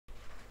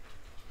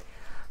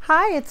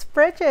Hi, it's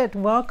Bridget.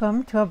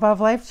 Welcome to Above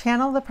Life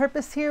Channel. The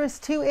purpose here is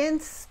to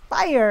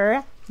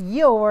inspire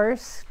your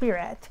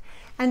spirit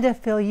and to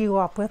fill you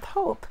up with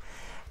hope.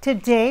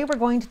 Today we're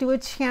going to do a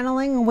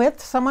channeling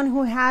with someone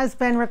who has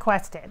been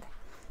requested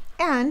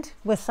and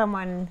with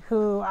someone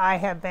who I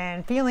have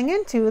been feeling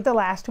into the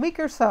last week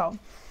or so.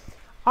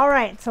 All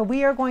right, so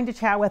we are going to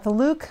chat with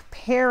Luke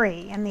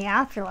Perry in the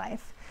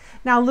afterlife.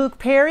 Now, Luke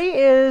Perry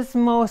is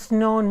most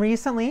known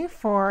recently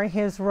for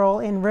his role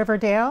in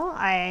Riverdale.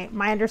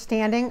 My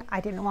understanding, I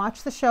didn't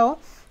watch the show,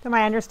 but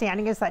my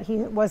understanding is that he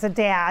was a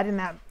dad in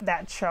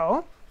that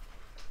show.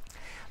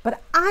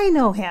 But I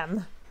know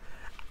him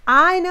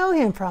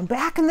from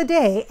back in the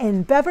day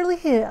in Beverly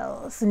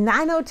Hills,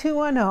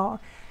 90210.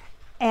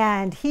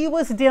 And he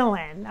was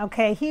Dylan,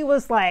 okay? He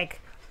was like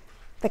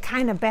the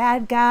kind of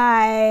bad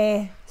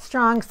guy,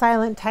 strong,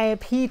 silent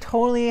type. He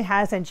totally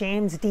has a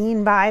James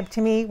Dean vibe to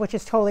me, which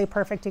is totally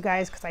perfect, you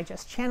guys, because I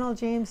just channeled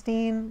James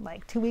Dean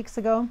like 2 weeks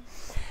ago.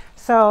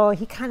 So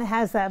he kind of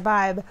has that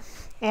vibe.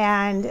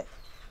 And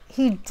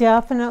he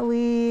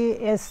definitely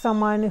is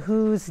someone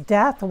whose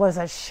death was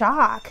a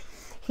shock.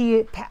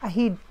 He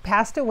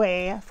passed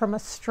away from a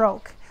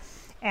stroke.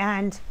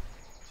 And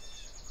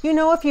you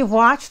know, if you've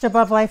watched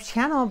Above Life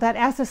Channel, that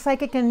as a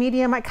psychic and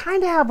medium, I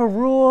kind of have a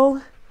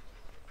rule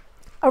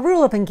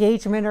of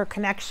engagement or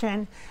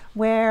connection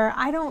where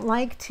I don't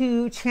like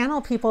to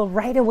channel people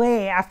right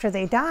away after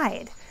they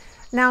died.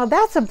 Now,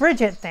 that's a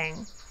Bridgette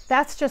thing.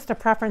 That's just a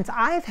preference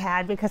I've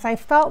had because I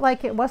felt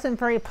like it wasn't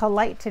very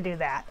polite to do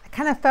that. I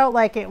kind of felt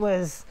like it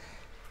was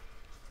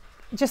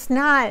just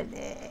not,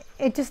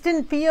 it just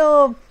didn't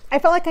feel, I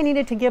felt like I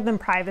needed to give them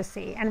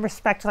privacy and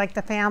respect like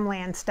the family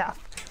and stuff.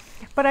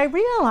 But I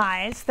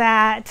realized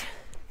that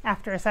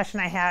after a session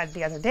I had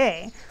the other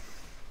day,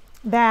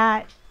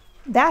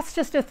 that's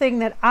just a thing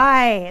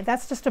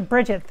that's just a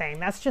Bridgette thing.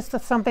 That's just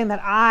something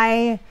that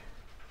I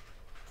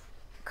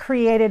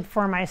created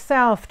for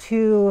myself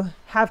to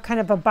have kind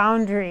of a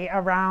boundary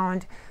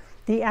around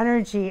the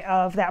energy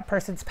of that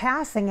person's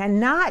passing,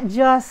 and not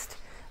just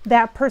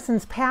that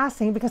person's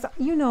passing, because,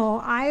 you know,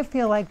 I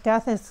feel like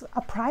death is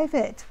a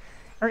private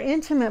or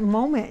intimate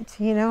moment,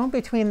 you know,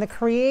 between the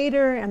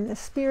creator and the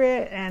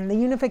spirit, and the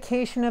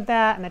unification of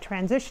that and the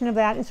transition of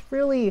that is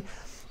really,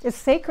 it's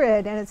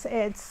sacred, and it's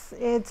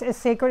as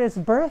sacred as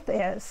birth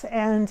is.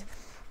 And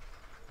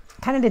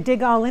kind of to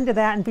dig all into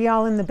that and be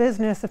all in the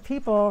business of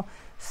people,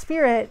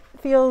 spirit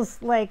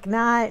feels like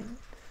not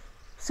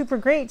super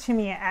great to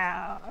me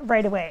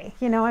right away.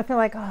 You know, I feel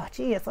like, oh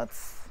geez,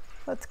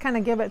 let's kind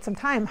of give it some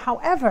time.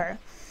 However,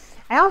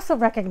 I also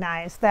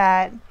recognize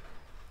that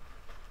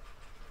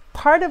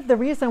part of the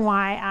reason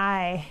why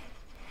I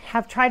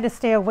have tried to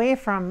stay away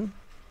from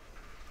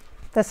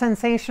the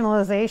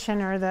sensationalization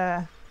or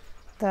the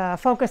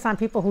focus on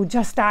people who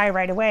just die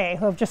right away,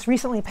 who have just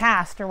recently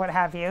passed or what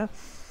have you,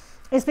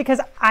 is because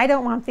I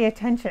don't want the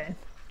attention.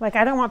 Like,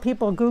 I don't want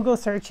people Google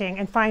searching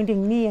and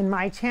finding me and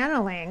my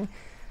channeling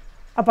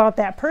about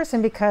that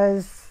person,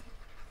 because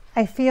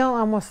I feel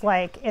almost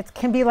like it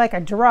can be like a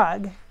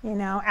drug, you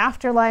know,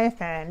 afterlife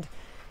and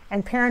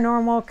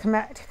paranormal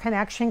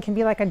connection can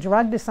be like a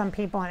drug to some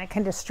people, and it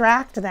can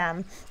distract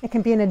them. It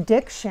can be an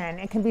addiction.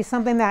 It can be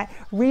something that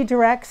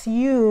redirects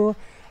you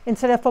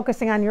instead of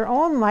focusing on your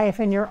own life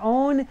and your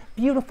own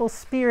beautiful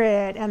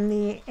spirit and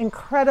the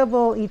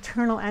incredible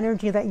eternal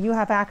energy that you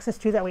have access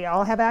to, that we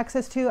all have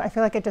access to. I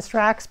feel like it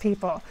distracts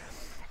people,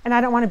 and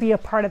I don't want to be a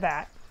part of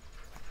that.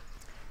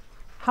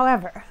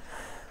 However,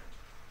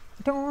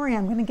 don't worry,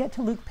 I'm going to get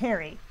to Luke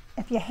Perry.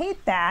 If you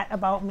hate that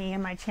about me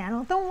and my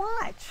channel, don't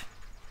watch.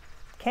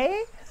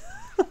 Okay?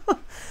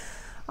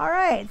 All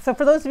right, so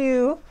for those of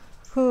you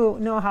who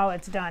know how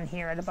it's done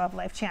here at Above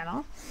Life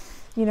Channel,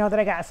 you know that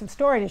I got some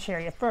story to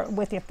share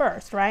with you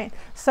first, right?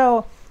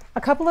 So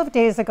a couple of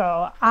days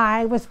ago,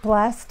 I was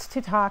blessed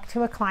to talk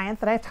to a client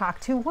that I've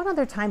talked to one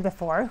other time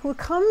before, who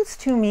comes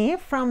to me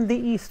from the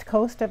East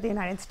Coast of the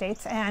United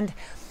States, and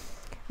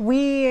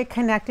we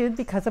connected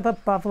because of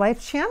Above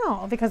Life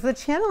Channel, because of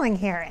the channeling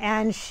here.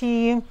 And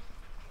she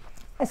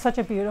is such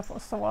a beautiful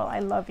soul. I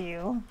love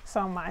you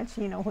so much.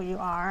 You know who you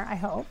are, I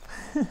hope.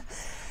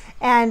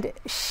 And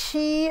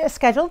she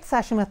scheduled a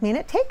session with me, and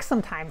it takes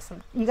some time.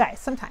 You guys,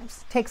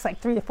 sometimes it takes like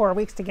 3 to 4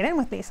 weeks to get in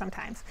with me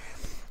sometimes.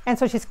 And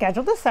so she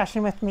scheduled a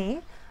session with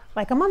me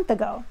like a month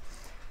ago,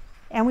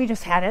 and we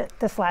just had it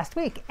this last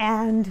week.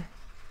 And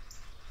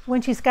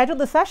when she scheduled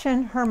the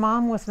session, her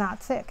mom was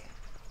not sick.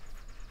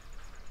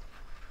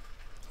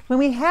 When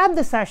we had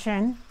the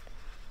session,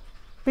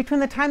 between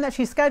the time that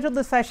she scheduled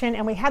the session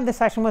and we had the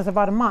session was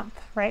about a month,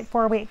 right?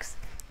 4 weeks.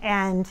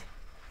 And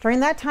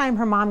during that time,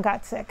 her mom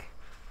got sick,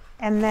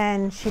 and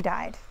then she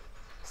died.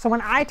 So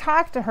when I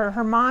talked to her,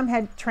 her mom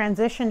had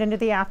transitioned into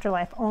the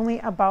afterlife only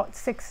about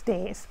 6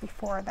 days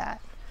before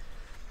that.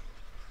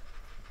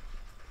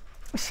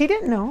 She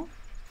didn't know.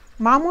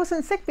 Mom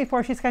wasn't sick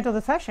before she scheduled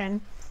the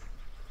session.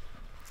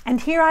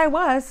 And here I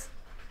was,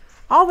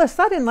 all of a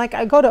sudden, like,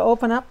 I go to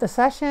open up the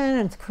session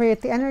and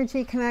create the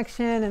energy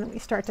connection, and we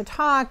start to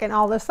talk, and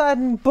all of a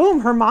sudden,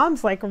 boom, her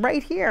mom's like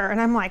right here. And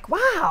I'm like,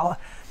 wow,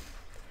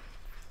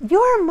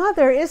 your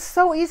mother is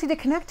so easy to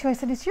connect to. I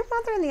said, is your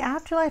mother in the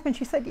afterlife? And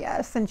she said,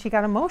 yes. And she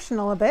got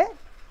emotional a bit.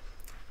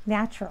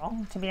 Natural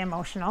to be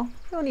emotional.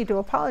 You don't need to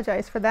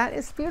apologize for that.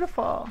 It's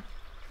beautiful.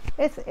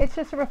 It's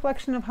just a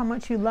reflection of how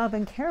much you love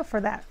and care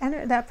for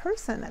that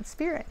person, that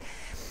spirit.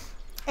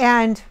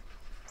 And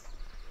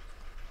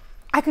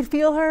I could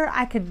feel her.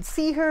 I could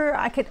see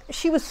her.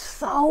 She was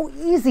so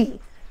easy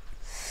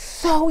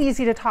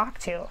to talk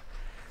to.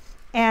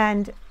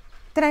 And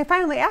then I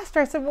finally asked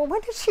her, I said, well,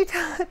 when did she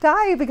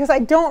die? Because I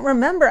don't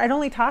remember. I'd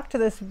only talked to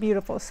this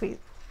beautiful, sweet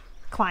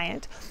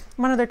client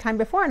one other time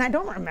before, and I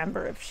don't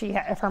remember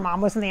if her mom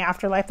was in the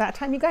afterlife that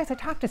time. You guys, I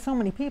talked to so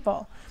many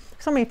people,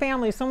 so many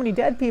families, so many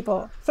dead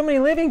people, so many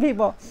living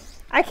people.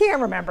 I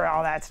can't remember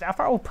all that stuff.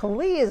 Oh,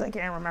 please, I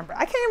can't remember.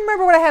 I can't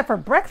remember what I had for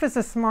breakfast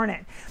this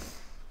morning.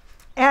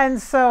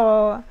 And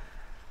so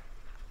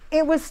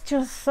it was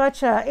just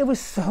it was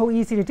so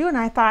easy to do. And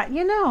I thought,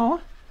 maybe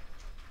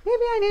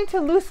I need to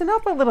loosen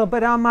up a little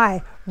bit on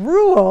my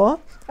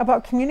rule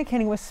about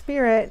communicating with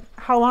spirit,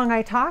 how long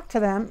I talk to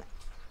them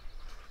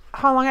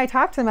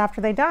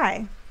after they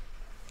die.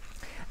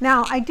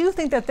 Now, I do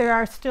think that there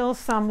are still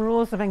some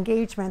rules of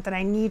engagement that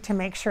I need to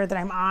make sure that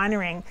I'm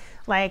honoring.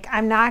 Like,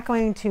 I'm not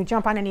going to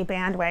jump on any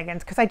bandwagons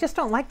because I just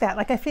don't like that.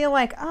 Like, I feel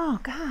like, oh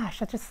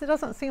gosh, it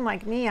doesn't seem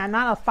like me. I'm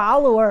not a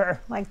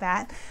follower like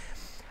that.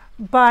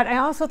 But I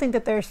also think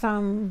that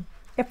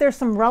if there's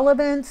some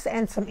relevance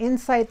and some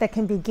insight that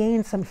can be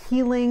gained, some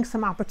healing,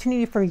 some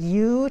opportunity for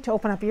you to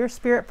open up your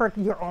spirit for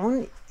your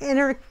own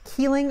inner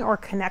healing or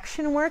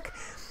connection work,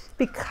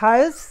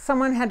 because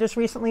someone had just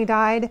recently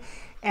died,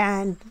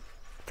 and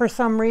for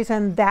some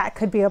reason that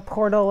could be a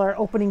portal or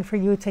opening for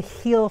you to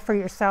heal for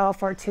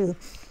yourself, or to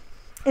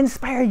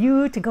inspire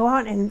you to go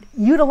out and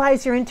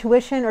utilize your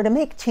intuition, or to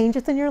make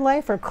changes in your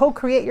life, or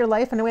co-create your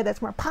life in a way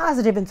that's more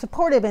positive and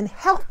supportive and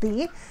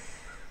healthy,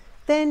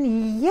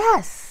 then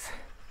yes,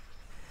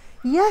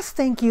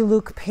 thank you,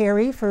 Luke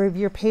Perry, for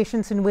your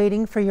patience in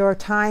waiting for your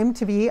time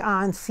to be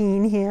on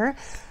scene here.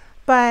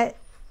 But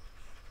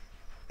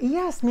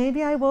yes,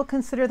 maybe I will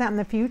consider that in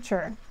the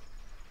future.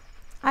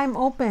 I'm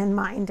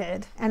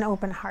open-minded and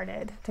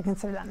open-hearted to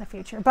consider that in the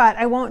future. But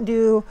I won't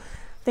do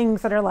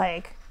things that are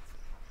like,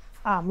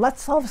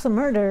 let's solve some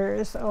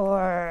murders,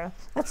 or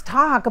let's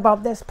talk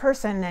about this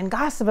person and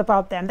gossip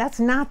about them. That's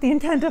not the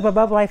intent of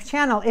Above Life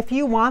Channel. If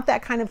you want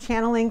that kind of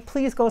channeling,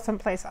 please go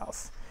someplace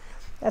else.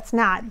 That's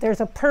not.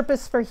 There's a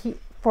purpose for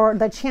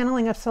the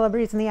channeling of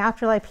celebrities in the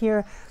afterlife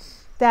here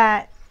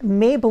that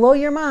may blow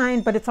your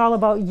mind, but it's all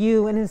about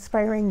you and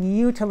inspiring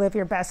you to live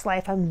your best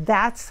life. And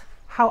that's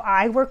how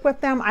I work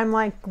with them. I'm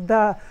like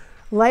the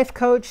life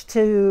coach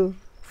to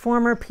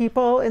former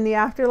people in the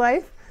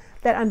afterlife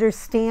that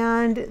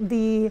understand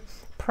the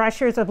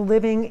pressures of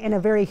living in a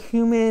very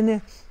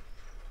human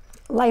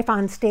life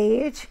on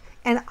stage.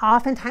 And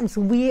oftentimes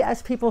we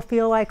as people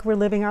feel like we're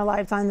living our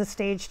lives on the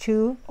stage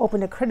too,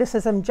 open to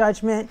criticism,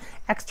 judgment,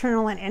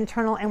 external and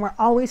internal. And we're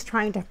always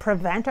trying to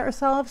prevent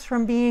ourselves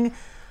from being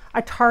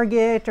a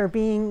target, or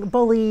being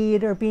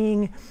bullied, or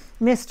being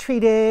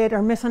mistreated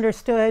or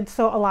misunderstood.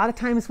 So a lot of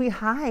times we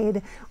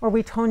hide or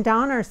we tone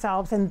down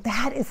ourselves, and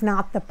that is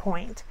not the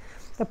point.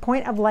 The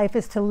point of life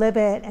is to live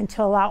it and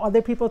to allow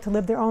other people to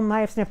live their own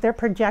lives. And if they're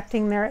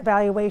projecting their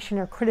evaluation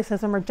or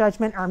criticism or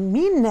judgment or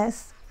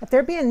meanness, if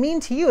they're being mean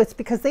to you, it's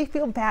because they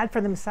feel bad for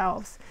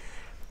themselves.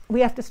 We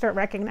have to start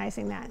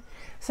recognizing that.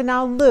 So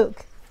now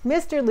Luke,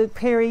 Mr. Luke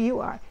Perry,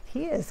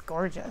 he is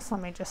gorgeous,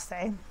 let me just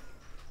say.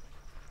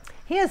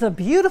 He is a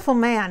beautiful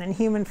man in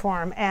human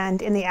form,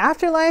 and in the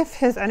afterlife,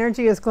 his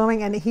energy is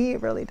glowing, and he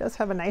really does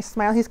have a nice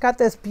smile. He's got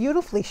this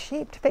beautifully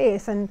shaped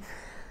face, and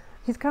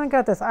he's kind of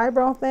got this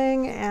eyebrow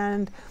thing,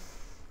 and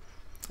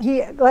he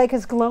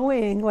is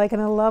glowing like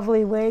in a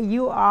lovely way.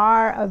 You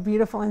are a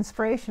beautiful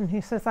inspiration. He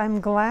says, I'm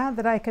glad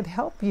that I could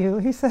help you.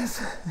 He says,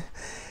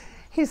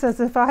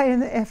 if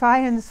I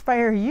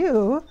inspire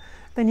you,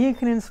 then you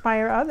can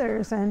inspire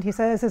others. And he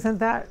says, isn't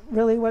that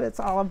really what it's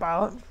all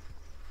about?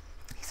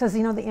 He says,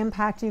 the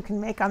impact you can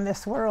make on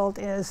this world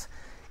is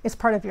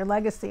part of your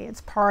legacy.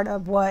 It's part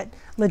of what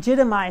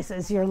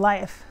legitimizes your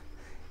life.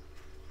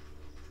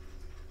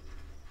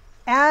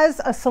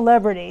 As a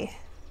celebrity,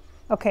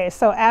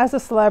 as a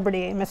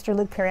celebrity, Mr.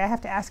 Luke Perry, I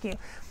have to ask you.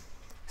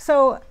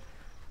 So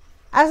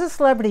as a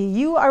celebrity,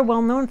 you are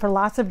well known for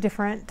lots of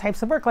different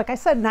types of work. Like I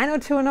said,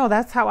 90210,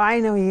 that's how I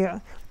know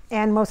you.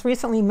 And most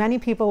recently, many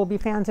people will be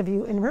fans of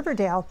you in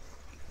Riverdale.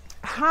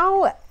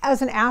 How,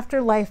 as an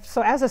afterlife,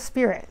 so as a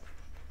spirit,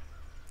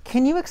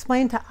 can you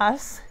explain to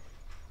us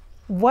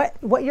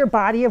what your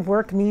body of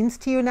work means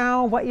to you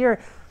now? What your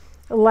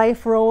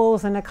life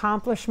roles and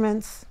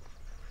accomplishments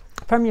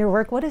from your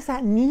work, what does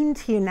that mean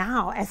to you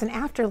now as an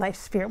afterlife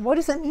spirit? What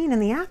does it mean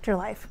in the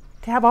afterlife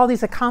to have all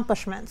these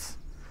accomplishments?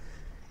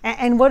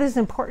 And what is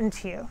important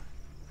to you?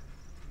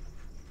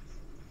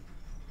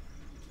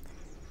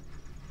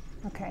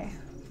 Okay.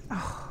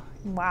 Oh,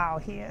 wow,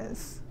 he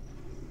is.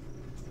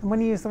 And when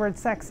you use the word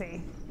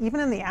sexy, even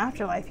in the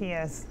afterlife he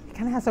is. He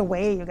kind of has a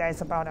way, you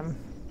guys, about him.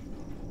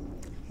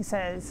 He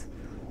says,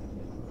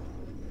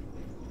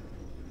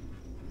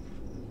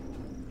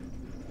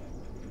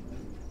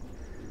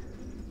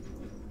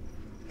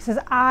 He says,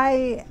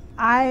 I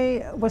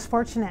was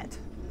fortunate,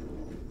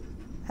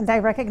 and I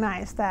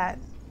recognize that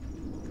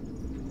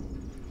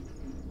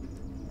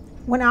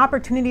when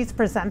opportunities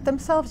present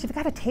themselves, you've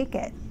got to take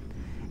it.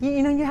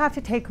 You know, you have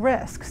to take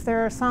risks.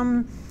 There are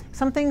some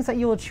things that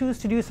you will choose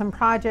to do, some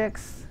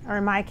projects, or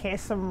in my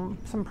case, some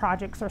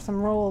projects or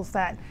some roles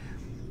that,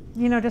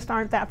 you know, just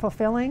aren't that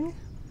fulfilling,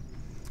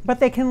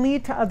 but they can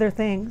lead to other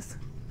things.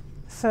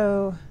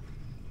 So,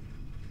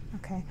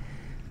 okay.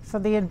 So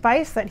the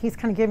advice that he's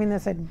kind of giving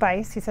this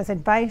advice, he says,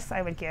 advice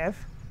I would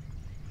give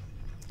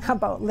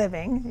about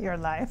living your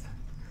life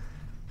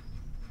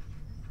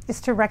is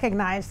to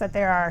recognize that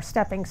there are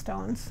stepping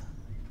stones.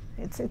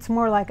 It's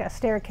more like a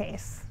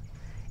staircase.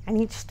 And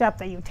each step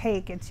that you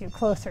take gets you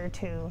closer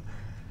to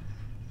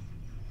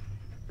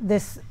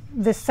this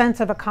sense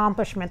of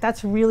accomplishment.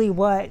 That's really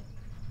what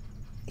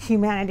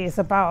humanity is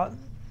about.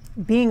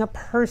 Being a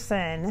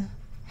person,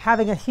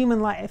 having a human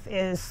life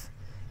is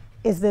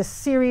this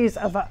series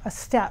of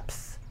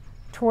steps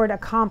toward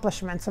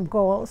accomplishments of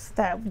goals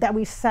that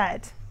we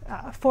set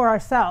for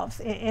ourselves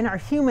in our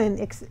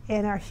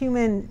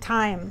human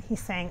time. He's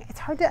saying it's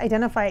hard to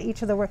identify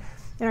each of the words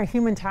in our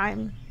human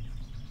time,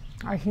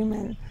 our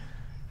human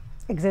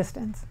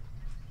existence.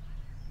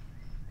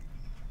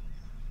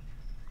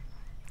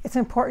 It's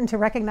important to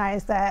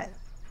recognize that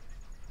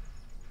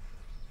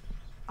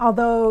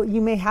although you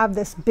may have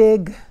this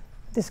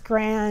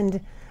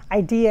grand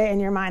idea in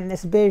your mind,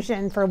 this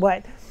vision for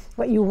what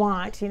you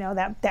want, you know,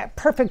 that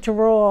perfect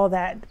role,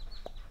 that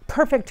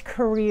perfect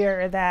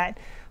career, that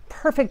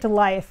perfect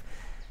life,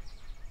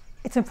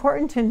 it's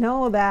important to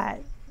know that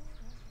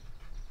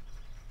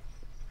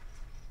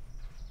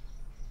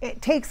it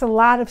takes a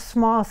lot of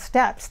small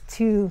steps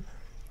to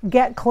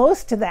get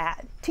close to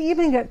that. To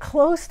even get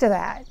close to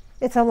that,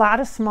 it's a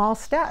lot of small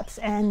steps,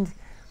 and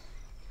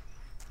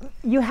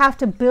you have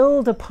to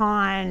build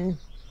upon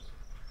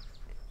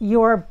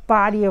your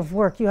body of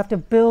work. You have to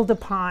build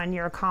upon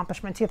your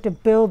accomplishments. You have to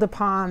build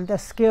upon the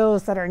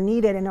skills that are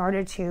needed in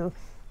order to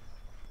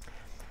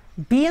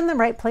be in the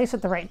right place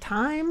at the right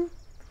time.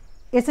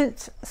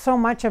 Isn't so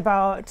much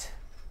about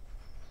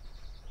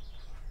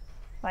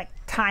like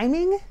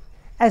timing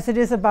as it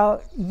is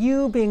about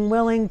you being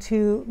willing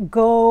to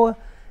go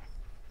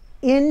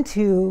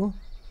into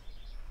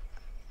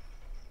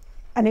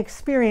an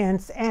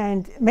experience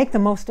and make the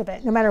most of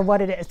it, no matter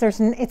what it is.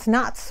 It's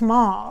not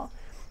small.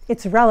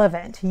 It's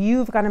relevant.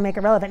 You've got to make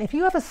it relevant. If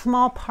you have a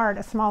small part,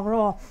 a small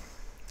role,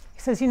 he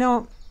says, you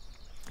know,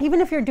 even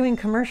if you're doing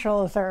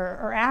commercials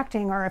or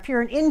acting, or if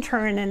you're an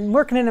intern and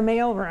working in a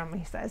mailroom,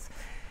 he says,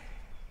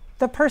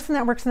 the person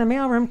that works in the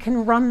mailroom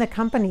can run the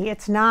company.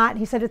 It's not,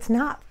 he said, it's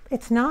not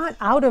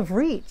out of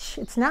reach.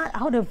 It's not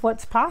out of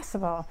what's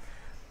possible.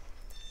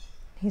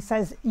 He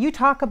says, you've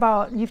talked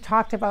about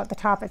the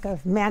topic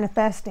of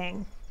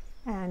manifesting,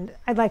 and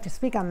I'd like to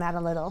speak on that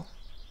a little.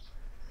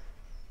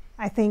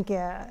 I think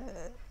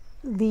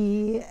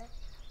the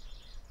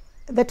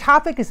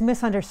topic is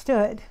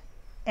misunderstood,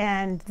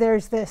 and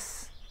there's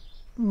this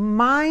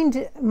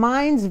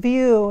mind's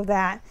view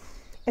that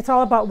it's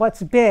all about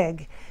what's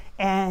big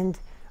and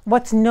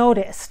what's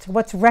noticed,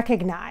 what's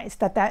recognized,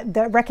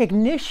 that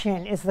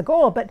recognition is the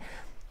goal, but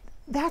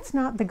that's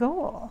not the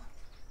goal.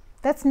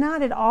 That's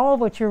not at all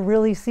what you're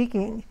really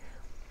seeking.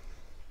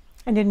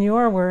 And in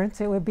your words,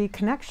 it would be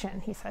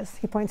connection, he says.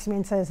 He points to me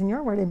and says, in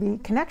your word, it'd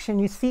be connection.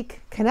 You seek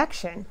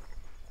connection.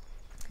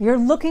 You're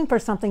looking for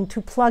something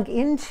to plug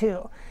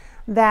into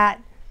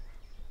that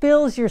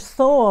fills your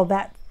soul,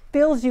 that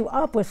fills you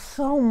up with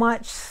so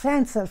much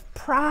sense of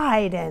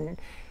pride,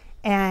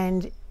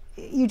 and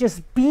you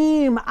just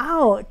beam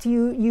out.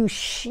 You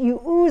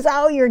ooze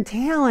out your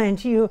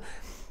talent. You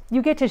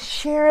get to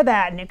share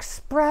that and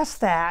express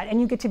that, and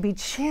you get to be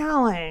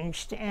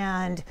challenged.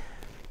 And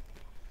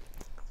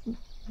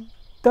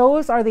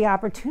those are the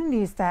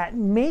opportunities that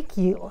make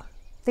you.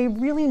 They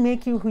really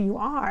make you who you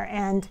are.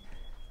 And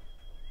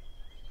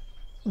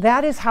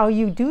that is how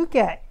you do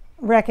get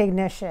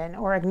recognition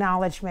or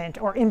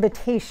acknowledgement or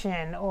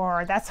invitation,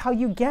 or that's how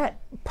you get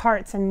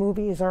parts in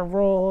movies or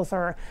roles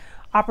or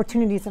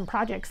opportunities and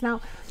projects.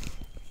 Now,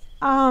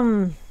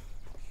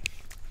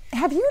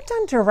 have you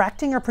done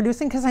directing or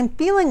producing? Because I'm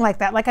feeling like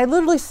that. Like I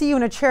literally see you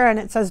in a chair and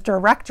it says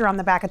director on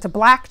the back. It's a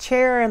black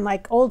chair in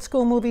like old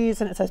school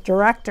movies and it says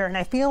director. And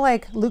I feel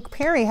like, Luke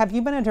Perry, have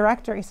you been a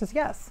director? He says,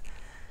 yes.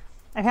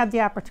 I've had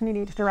the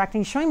opportunity to direct. And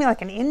he's showing me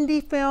like an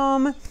indie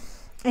film,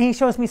 and he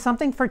shows me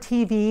something for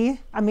TV,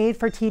 a made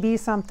for TV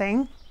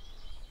something.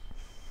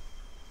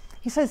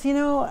 He says, you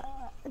know,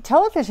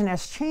 television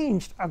has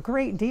changed a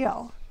great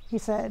deal. He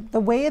said, the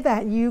way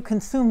that you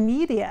consume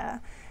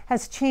media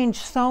has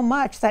changed so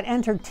much that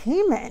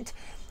entertainment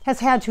has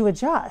had to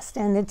adjust,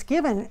 and it's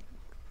given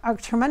a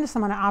tremendous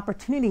amount of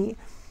opportunity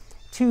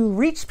to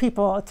reach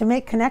people, to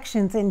make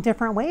connections in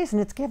different ways,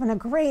 and it's given a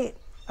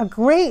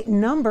great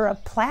number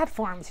of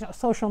platforms, you know,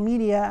 social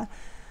media,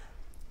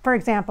 for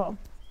example,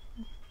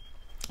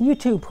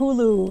 YouTube,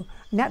 Hulu,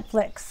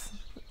 Netflix,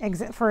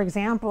 for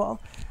example,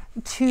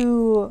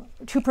 to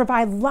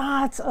provide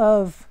lots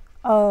of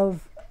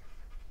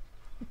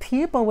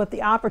people with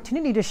the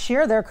opportunity to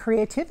share their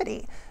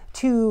creativity,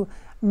 to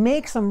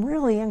make some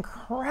really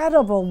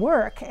incredible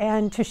work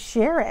and to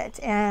share it.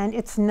 And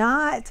it's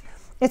not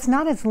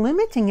as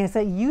limiting as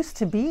it used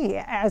to be,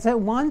 as it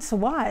once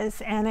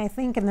was. And I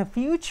think in the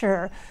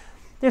future,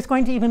 there's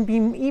going to be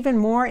even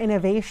more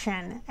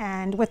innovation.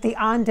 And with the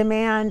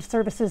on-demand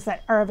services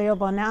that are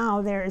available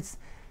now, there's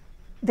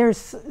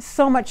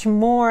so much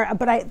more.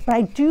 But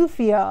I do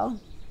feel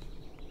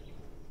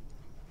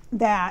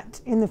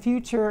that in the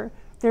future,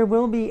 there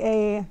will be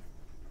a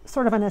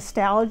sort of a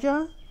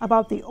nostalgia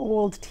about the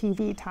old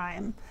TV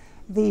time,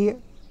 the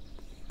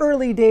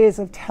early days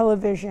of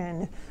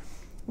television,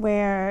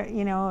 where,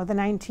 you know, the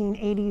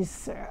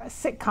 1980s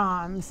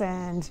sitcoms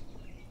and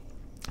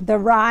the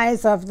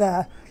rise of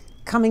the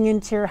coming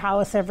into your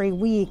house every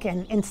week.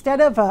 And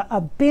instead of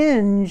a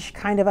binge,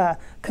 kind of a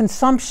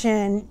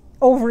consumption,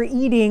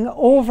 overeating,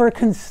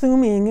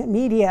 over-consuming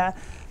media,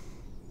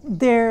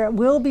 there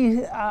will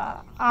be,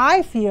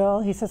 I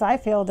feel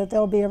that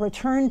there'll be a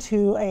return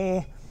to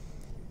a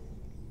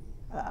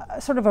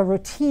sort of a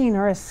routine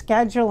or a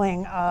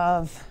scheduling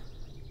of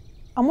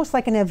almost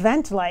like an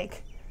event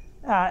like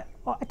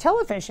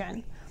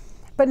television,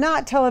 but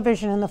not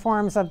television in the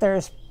forms of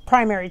there's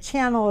primary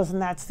channels and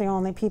that's the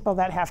only people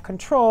that have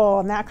control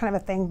and that kind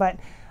of a thing, but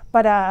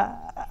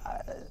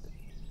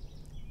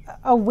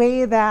a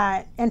way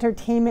that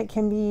entertainment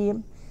can be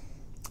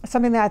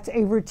something that's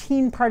a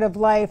routine part of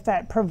life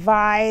that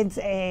provides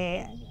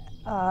a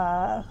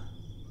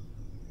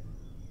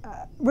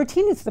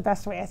routine is the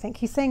best way, I think.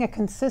 He's saying a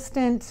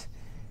consistent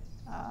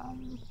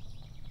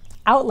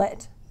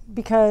outlet,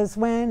 because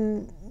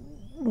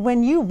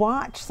when you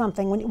watch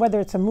something, whether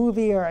it's a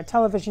movie or a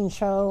television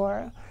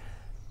show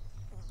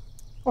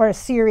or a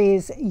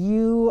series,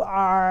 you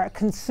are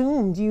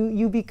consumed.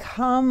 You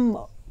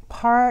become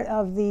part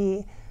of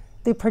the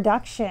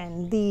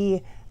production,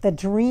 the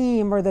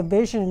dream or the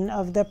vision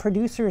of the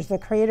producers, the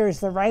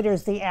creators, the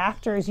writers, the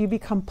actors. You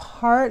become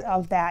part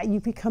of that. You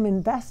become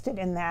invested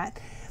in that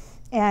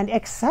and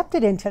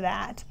accepted into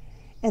that.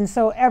 And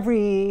so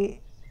every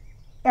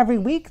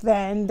week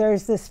then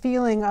there's this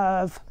feeling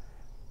of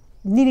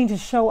needing to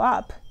show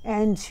up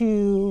and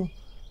to,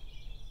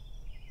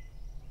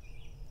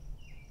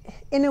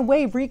 in a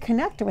way,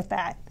 reconnect with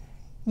that.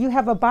 You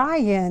have a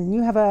buy-in,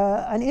 you have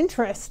an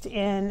interest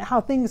in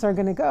how things are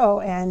going to go,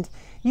 and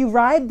you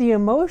ride the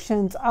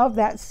emotions of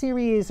that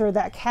series or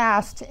that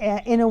cast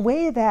in a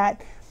way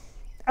that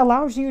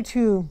allows you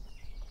to,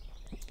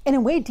 in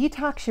a way,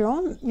 detox your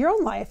own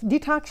life,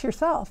 detox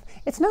yourself.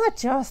 It's not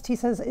just, he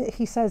says,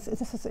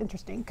 this is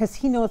interesting, because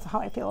he knows how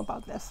I feel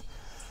about this,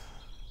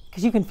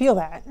 because you can feel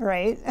that,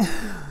 right?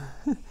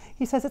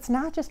 He says it's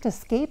not just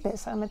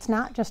escapism, it's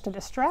not just a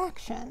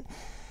distraction.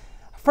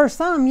 For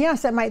some,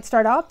 yes, it might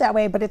start out that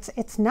way, but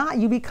it's not.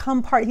 You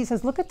become part. He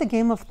says, look at the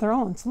Game of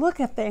Thrones. Look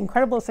at the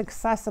incredible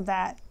success of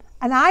that.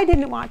 And I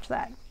didn't watch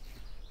that.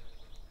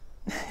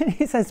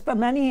 He says, but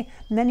many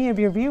of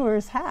your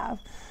viewers have.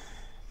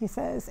 He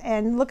says,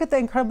 and look at the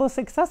incredible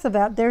success of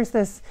that. There's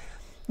this,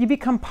 you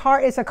become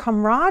part, it's a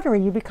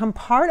camaraderie. You become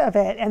part of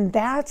it. And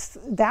that's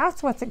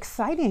what's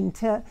exciting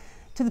to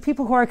the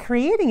people who are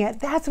creating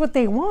it. That's what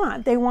they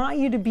want. They want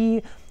you to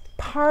be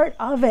part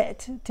of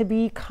it, to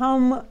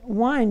become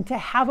one, to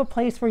have a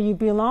place where you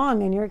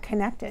belong and you're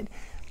connected.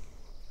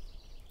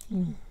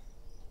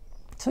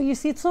 So you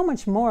see, it's so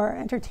much more.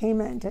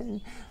 Entertainment and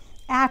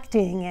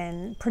acting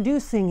and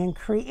producing and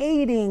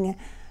creating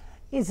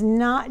is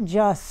not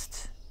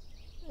just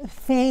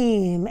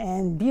fame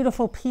and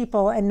beautiful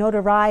people and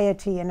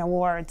notoriety and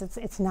awards.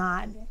 It's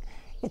not.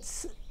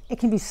 It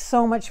can be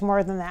so much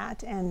more than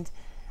that. And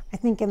I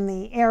think in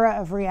the era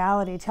of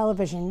reality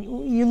television,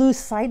 you lose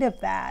sight of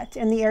that.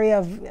 In the era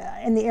of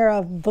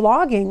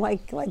vlogging,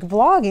 like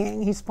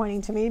vlogging, he's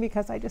pointing to me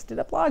because I just did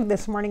a vlog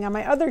this morning on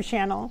my other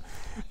channel,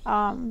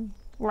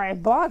 where I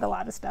blog a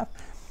lot of stuff.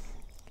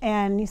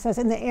 And he says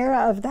in the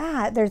era of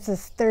that,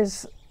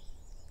 there's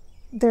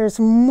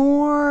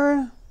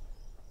more.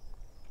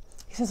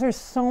 He says there's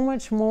so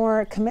much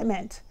more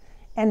commitment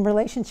and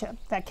relationship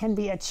that can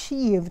be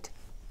achieved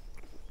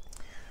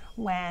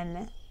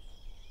when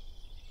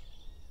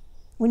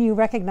you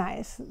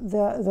recognize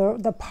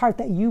the part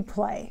that you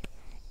play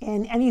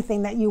in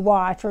anything that you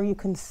watch or you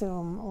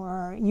consume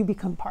or you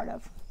become part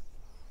of.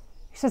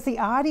 He says the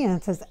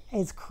audience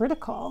is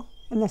critical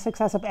in the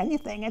success of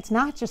anything. It's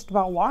not just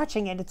about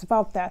watching it, it's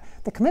about the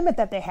commitment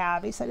that they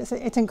have. He said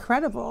it's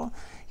incredible.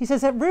 He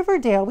says at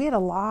Riverdale, we had a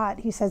lot.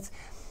 He says,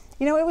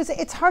 you know,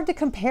 it's hard to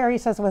compare, he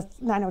says,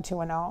 with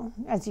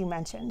 90210, as you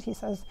mentioned. He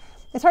says,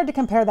 it's hard to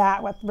compare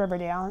that with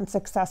Riverdale and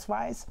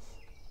success-wise.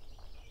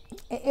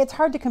 It's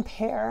hard to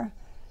compare.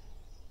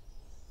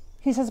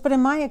 He says, but in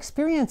my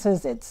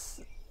experiences,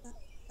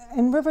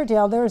 in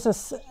Riverdale, there's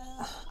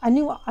a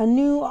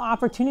new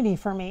opportunity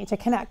for me to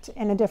connect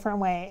in a different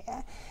way.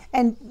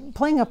 And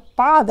playing a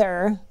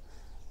father,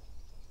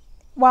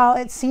 while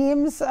it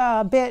seems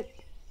a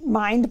bit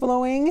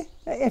mind-blowing,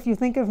 if you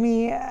think of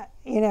me,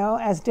 you know,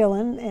 as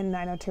Dylan in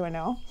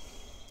 90210,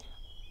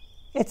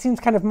 it seems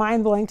kind of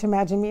mind-blowing to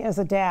imagine me as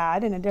a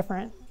dad in a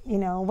different you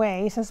know,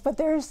 way. He says, but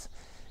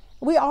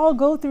we all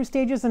go through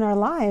stages in our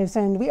lives,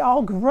 and we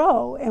all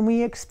grow, and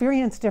we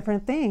experience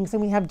different things,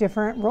 and we have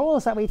different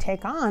roles that we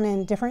take on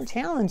and different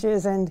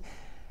challenges. And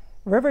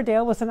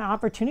Riverdale was an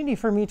opportunity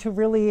for me to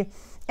really,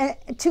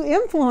 to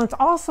influence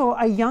also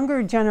a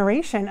younger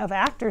generation of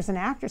actors and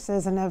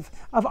actresses and of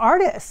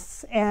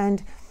artists.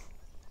 And,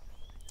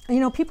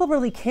 you know, people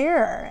really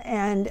care,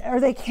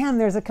 or they can,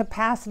 there's a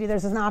capacity,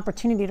 there's an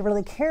opportunity to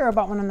really care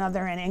about one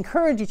another and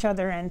encourage each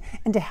other and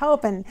to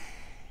help. And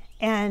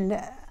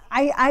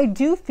I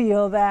do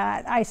feel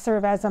that I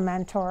serve as a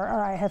mentor,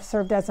 or I have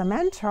served as a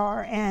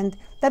mentor, and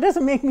that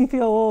doesn't make me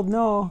feel old,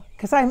 no,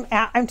 because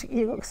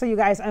so you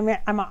guys,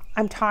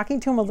 I'm talking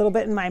to him a little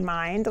bit in my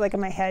mind, like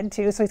in my head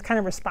too, so he's kind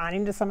of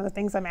responding to some of the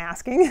things I'm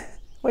asking,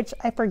 which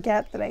I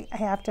forget that I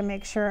have to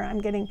make sure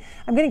I'm getting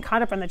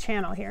caught up on the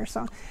channel here.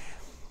 So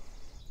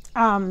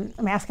I'm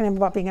asking him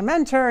about being a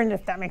mentor and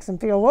if that makes him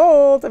feel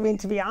old. I mean,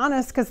 to be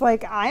honest, because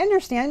like I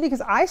understand,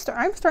 because I'm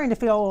starting to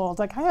feel old.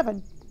 Like I have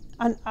an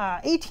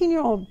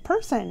 18-year-old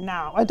person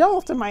now,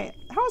 adult in my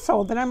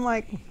household, and I'm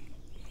like,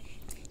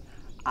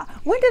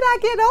 when did I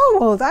get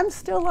old? I'm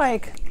still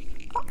like,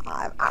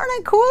 aren't I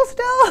cool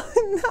still?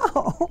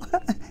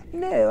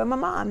 No, I'm a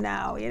mom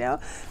now, you know?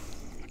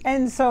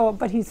 And so,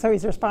 but he's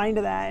responding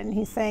to that, and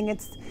he's saying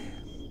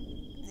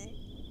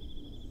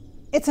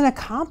it's an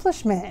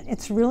accomplishment.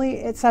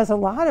 It says a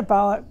lot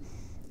about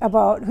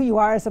who you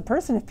are as a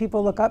person. If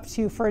people look up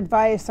to you for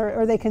advice,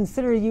 or they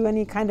consider you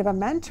any kind of a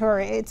mentor,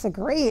 it's a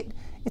great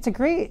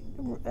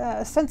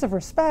sense of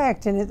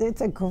respect, and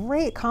it's a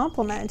great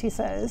compliment, he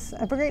says.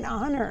 A great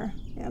honor,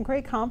 you know,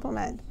 great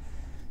compliment.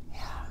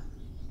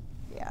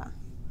 Yeah.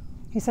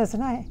 He says,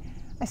 and I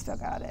still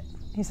got it.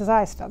 He says,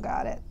 I still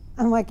got it.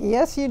 I'm like,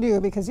 yes, you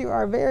do, because you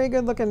are a very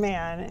good looking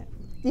man.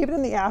 Even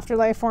in the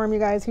afterlife form, you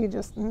guys, he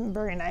just,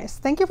 very nice.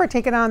 Thank you for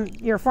taking on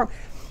your form.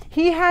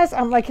 He has,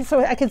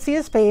 so I can see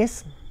his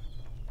face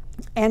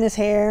and his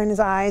hair and his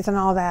eyes and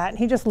all that.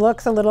 He just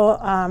looks a little,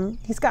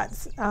 he's got,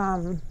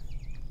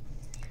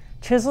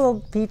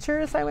 chiseled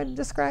features, I would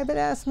describe it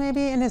as,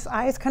 maybe, and his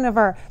eyes kind of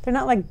they're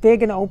not like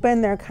big and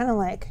open, they're kind of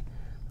like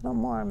a little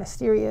more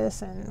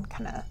mysterious and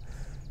kind of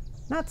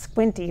not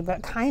squinty,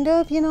 but kind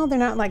of, you know, they're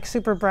not like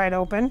super bright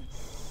open.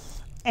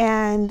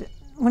 And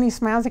when he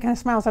smiles, he kind of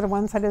smiles out of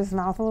one side of his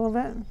mouth a little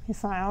bit. He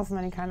smiles, and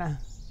then he kind of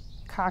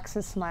cocks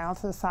his smile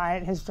to the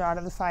side, his jaw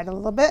to the side a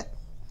little bit.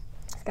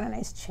 He's got a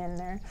nice chin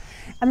there.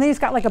 And then he's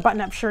got like a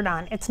button-up shirt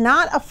on. It's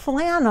not a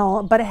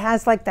flannel, but it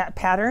has like that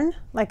pattern,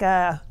 like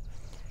a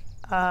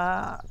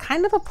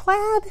kind of a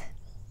plaid.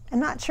 I'm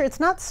not sure. It's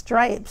not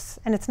stripes,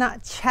 and it's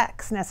not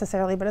checks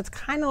necessarily, but it's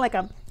kind of like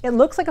it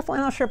looks like a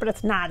flannel shirt, but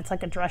it's not. It's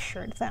like a dress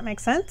shirt. Does that make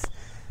sense?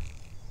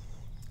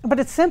 But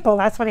it's simple.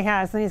 That's what he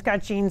has. And he's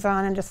got jeans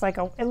on, and just like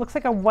it looks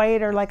like a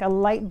white or like a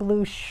light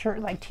blue shirt,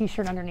 like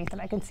t-shirt underneath it.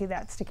 I can see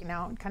that sticking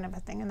out, kind of a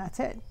thing, and that's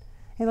it.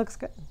 He looks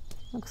good.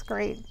 Looks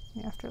great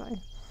in the afterlife.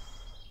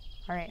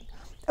 All right.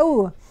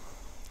 Oh,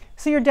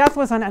 so your death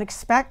was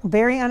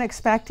very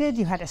unexpected.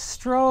 You had a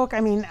stroke.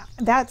 I mean,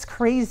 that's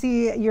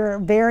crazy.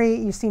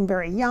 You seem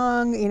very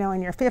young, you know,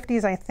 in your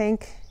 50s, I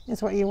think,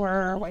 is what you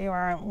are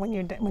when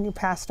you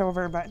passed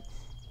over. But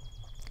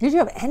did you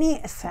have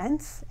any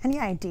sense, any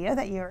idea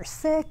that you were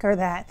sick or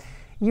that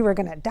you were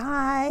going to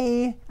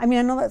die? I mean,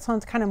 I know that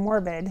sounds kind of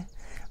morbid,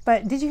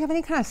 but did you have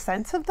any kind of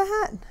sense of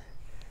that?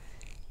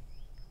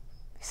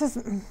 He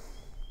says,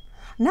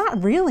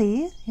 not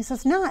really. He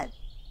says, not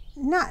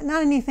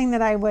anything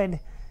that I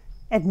would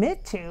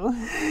admit to.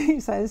 He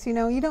says, you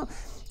know, you don't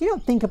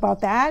think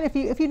about that.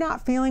 If you're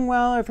not feeling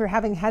well, or if you're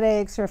having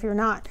headaches, or if you're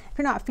not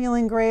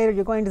feeling great, or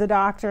you're going to the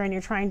doctor and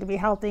you're trying to be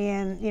healthy,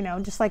 and you know,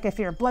 just like if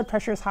your blood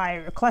pressure is high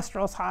or your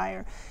cholesterol's high,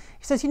 or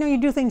he says, you know, you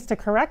do things to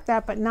correct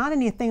that, but not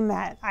anything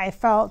that I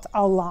felt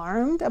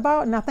alarmed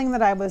about, nothing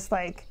that I was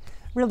like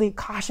really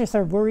cautious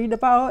or worried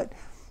about,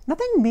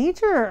 nothing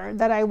major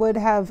that I would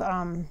have,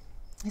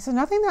 he said,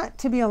 nothing that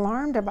to be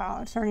alarmed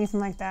about or anything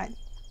like that.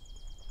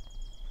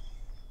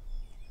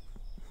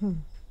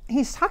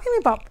 He's talking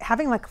about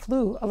having like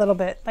flu a little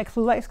bit, like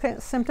flu-like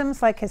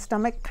symptoms, like his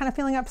stomach kind of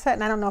feeling upset.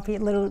 And I don't know if he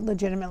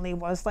legitimately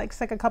was like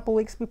sick a couple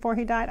weeks before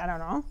he died. I don't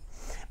know.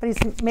 But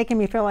he's making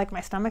me feel like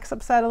my stomach's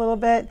upset a little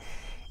bit.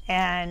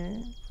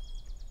 And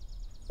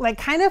like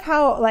kind of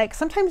how like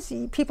sometimes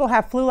people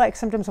have flu-like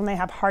symptoms when they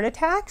have heart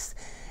attacks.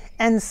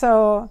 And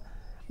so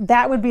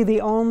that would be the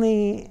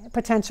only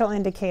potential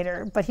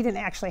indicator. But he didn't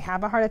actually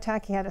have a heart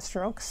attack. He had a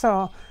stroke.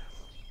 So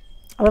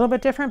a little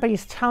bit different, but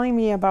he's telling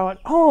me about,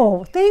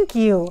 oh, thank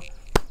you.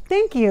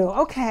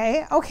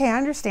 Okay, I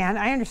understand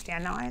now.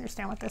 I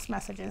understand what this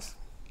message is.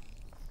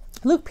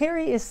 Luke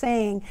Perry is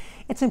saying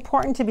it's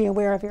important to be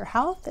aware of your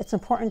health. It's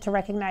important to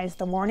recognize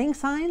the warning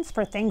signs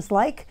for things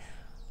like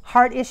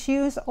heart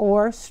issues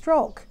or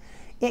stroke.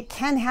 It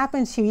can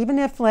happen to you, even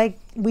if, like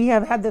we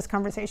have had this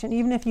conversation,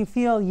 even if you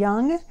feel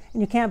young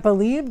and you can't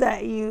believe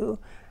that you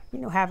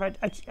have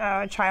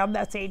a child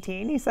that's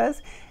 18, he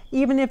says.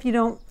 Even if you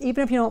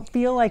don't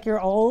feel like you're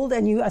old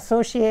and you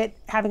associate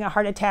having a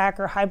heart attack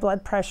or high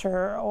blood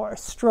pressure or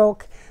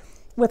stroke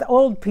with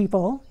old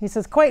people, he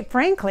says, quite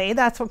frankly,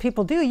 that's what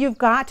people do. You've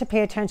got to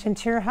pay attention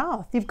to your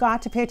health. You've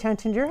got to pay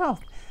attention to your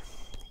health.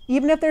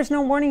 Even if there's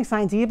no warning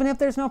signs, even if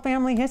there's no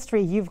family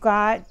history, you've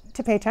got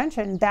to pay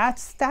attention.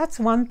 That's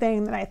one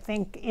thing that I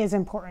think is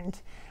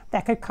important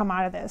that could come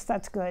out of this.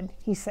 That's good.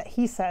 He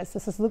says,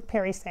 this is Luke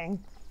Perry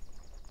saying,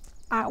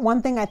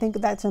 one thing I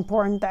think that's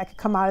important that could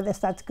come out of this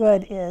that's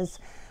good is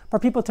for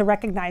people to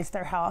recognize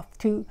their health,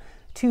 to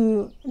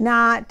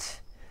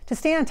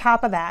stay on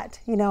top of that,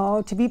 you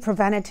know, to be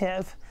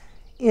preventative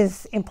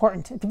is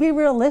important. To be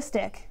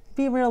realistic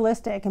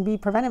and be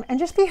preventive and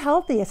just be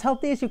healthy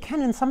as you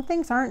can. And some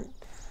things aren't,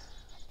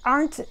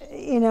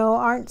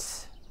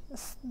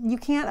 you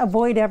can't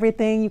avoid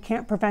everything, you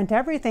can't prevent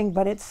everything,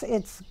 but it's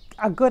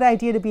a good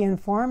idea to be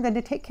informed and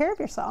to take care of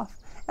yourself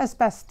as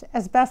best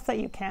that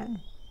you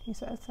can, he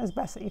says, as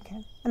best that you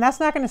can. And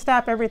that's not going to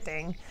stop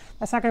everything.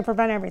 That's not going to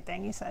prevent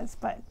everything, he says,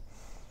 but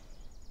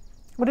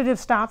would it have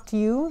stopped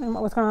you and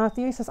what was going on with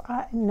you? He says,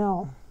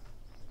 no.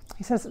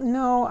 He says,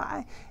 no,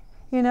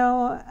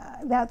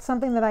 that's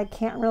something that I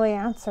can't really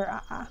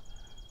answer.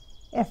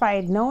 If I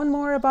had known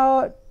more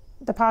about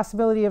the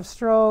possibility of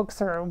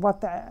strokes or what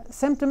the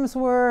symptoms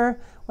were,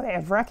 would I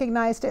have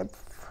recognized it?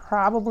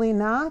 Probably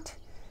not,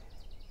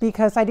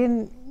 because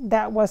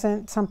that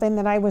wasn't something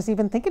that I was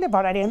even thinking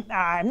about.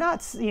 I'm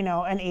not,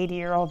 an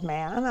 80-year-old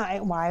man.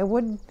 Why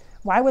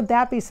would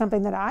that be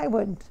something that I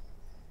would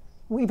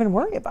even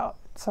worry about?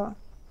 So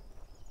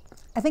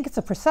I think it's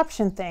a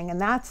perception thing, and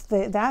that's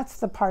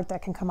the part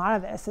that can come out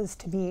of this, is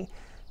to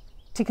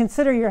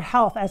consider your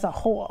health as a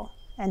whole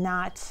and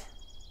not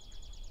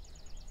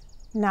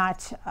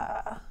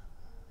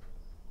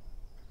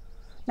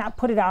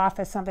put it off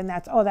as something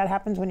that's, that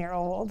happens when you're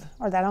old,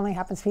 or that only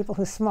happens to people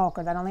who smoke,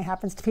 or that only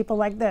happens to people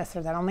like this,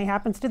 or that only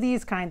happens to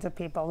these kinds of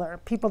people, or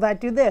people that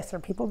do this, or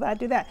people that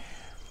do that.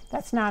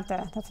 That's not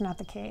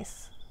the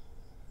case.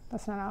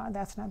 That's not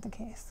the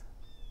case.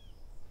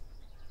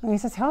 And he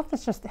says health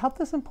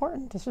is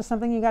important. It's just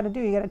something you got to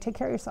do. You got to take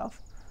care of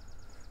yourself.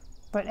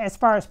 But as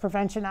far as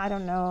prevention, I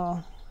don't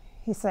know.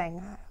 He's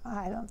saying,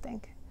 I don't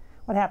think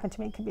what happened to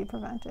me could be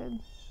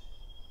prevented.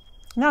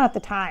 Not at the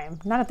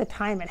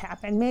time it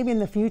happened. Maybe in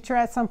the future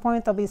at some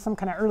point there'll be some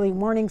kind of early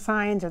warning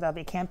signs, or there'll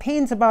be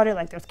campaigns about it,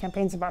 like there's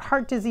campaigns about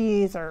heart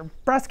disease or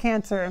breast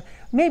cancer.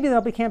 Maybe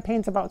there'll be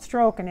campaigns about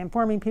stroke and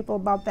informing people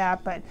about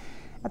that. But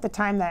at the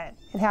time that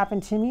it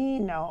happened to me,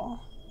 no.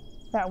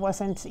 That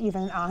wasn't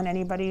even on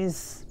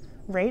anybody's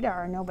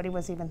radar. Nobody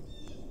was even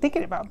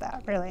thinking about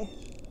that, really.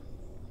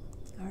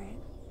 All right.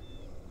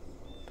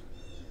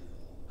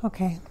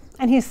 Okay.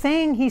 And he's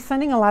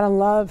sending a lot of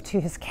love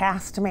to his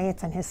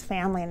castmates and his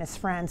family and his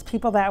friends,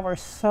 he's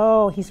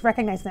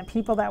recognizing that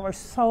people that were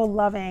so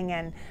loving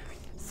and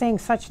saying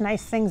such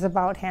nice things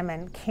about him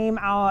and came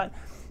out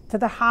to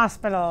the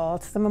hospital,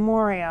 to the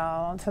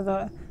memorial,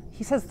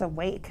 he says the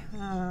wake,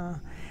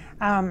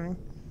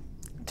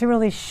 to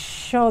really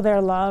show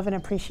their love and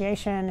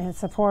appreciation and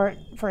support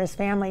for his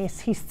family.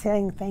 He's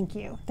saying, thank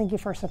you. Thank you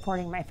for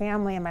supporting my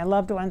family and my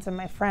loved ones and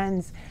my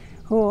friends,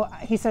 who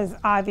he says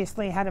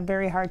obviously had a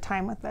very hard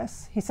time with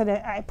this. He said,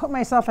 I put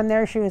myself in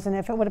their shoes, and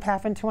if it would have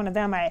happened to one of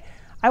them, I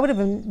would have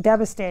been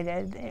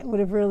devastated. It would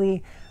have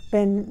really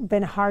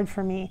been hard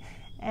for me.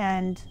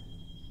 And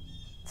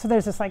so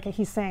there's this,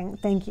 he's saying,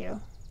 thank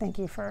you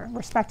for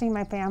respecting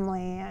my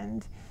family,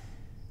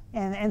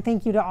 and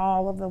thank you to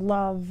all of the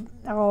love,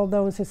 all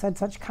those who said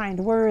such kind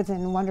words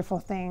and wonderful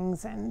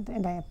things, and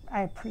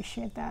I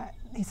appreciate that.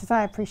 He says,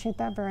 I appreciate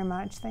that very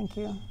much. Thank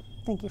you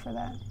for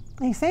that.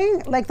 And he's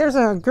saying, there's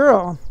a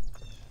girl,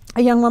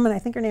 a young woman, I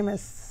think her name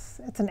it's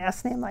an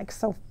S name, like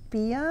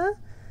Sophie,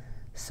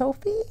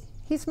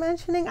 he's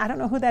mentioning. I don't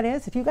know who that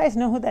is. If you guys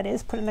know who that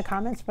is, put in the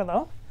comments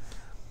below.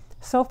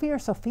 Sophie or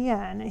Sophia,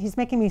 and he's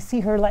making me see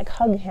her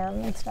hug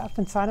him and stuff,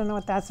 and so I don't know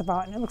what that's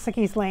about. And it looks like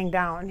he's laying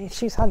down.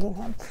 She's hugging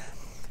him.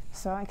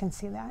 So I can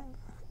see that.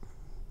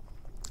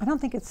 I don't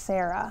think it's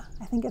Sarah.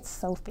 I think it's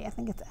Sophie. I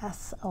think it's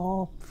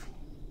S-O-F-I-A-P-H-A.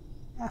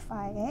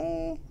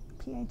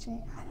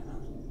 I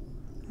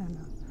don't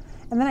know.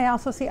 And then I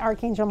also see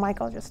Archangel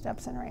Michael just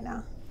steps in right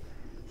now.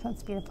 So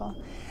it's beautiful.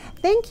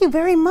 Thank you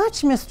very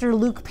much, Mr.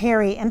 Luke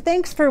Perry. And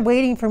thanks for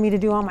waiting for me to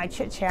do all my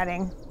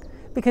chit-chatting,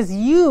 because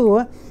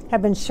you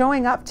have been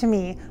showing up to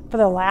me for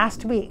the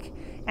last week.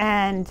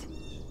 And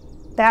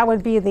that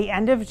would be the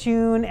end of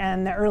June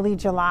and the early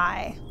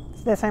July.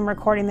 I'm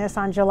recording this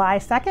on July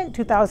 2nd,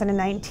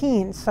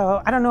 2019.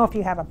 So I don't know if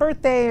you have a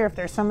birthday, or if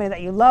there's somebody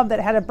that you love that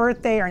had a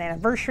birthday or an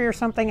anniversary or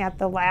something at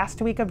the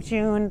last week of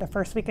June, the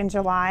first week in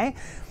July.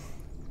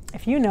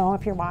 If you know,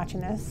 if you're watching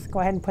this, go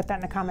ahead and put that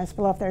in the comments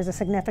below if there's a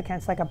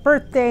significance, like a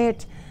birthday,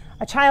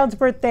 a child's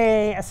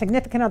birthday, a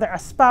significant other, a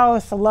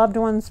spouse, a loved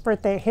one's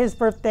birthday, his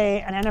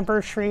birthday, an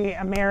anniversary,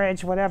 a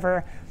marriage,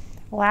 whatever.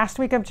 Last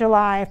week of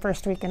July,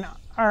 last week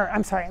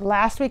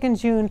in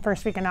June,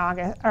 first week in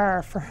August,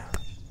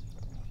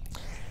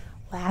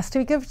 last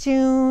week of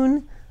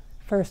June,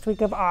 first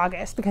week of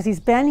August, because he's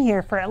been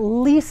here for at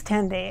least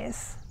 10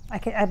 days.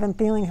 I've been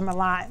feeling him a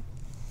lot.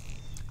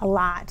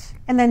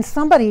 And then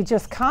somebody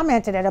just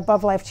commented at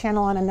Above Life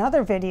channel on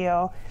another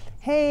video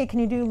hey, can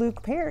you do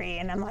Luke Perry?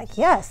 And I'm like,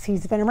 yes,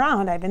 he's been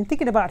around. I've been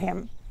thinking about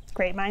him.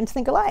 Great minds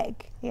think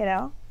alike, you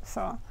know?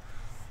 So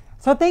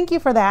thank you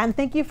for that. And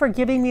thank you for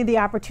giving me the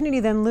opportunity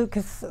then, Luke,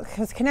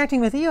 because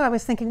connecting with you, I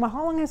was thinking, well,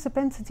 how long has it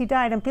been since he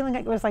died? I'm feeling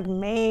like it was like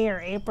May or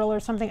April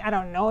or something. I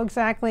don't know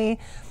exactly.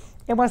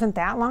 It wasn't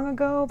that long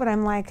ago, but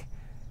I'm like,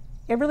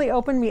 it really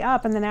opened me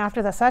up. And then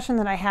after the session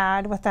that I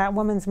had with that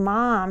woman's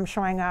mom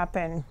showing up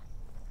and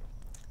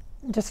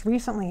just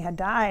recently had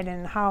died,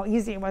 and how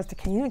easy it was to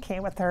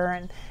communicate with her,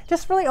 and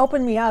just really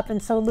opened me up. And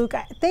so Luke,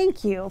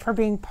 thank you for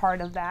being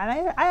part of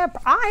that.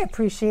 I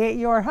appreciate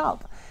your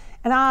help.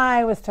 And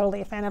I was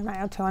totally a fan of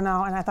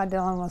Nyotono, and I thought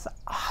Dylan was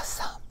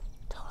awesome,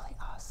 totally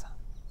awesome.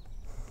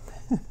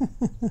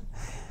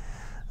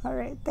 All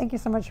right, thank you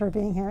so much for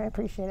being here. I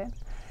appreciate it.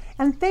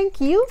 And thank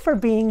you for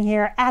being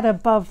here at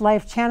Above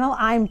Life Channel.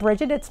 I'm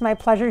Bridget. It's my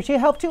pleasure to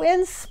help to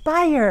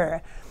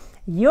inspire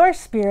your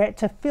spirit,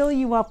 to fill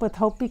you up with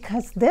hope,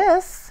 because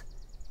this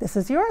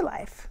is your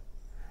life.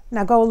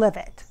 Now go live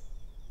it.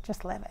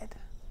 Just live it.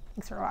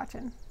 Thanks for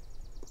watching.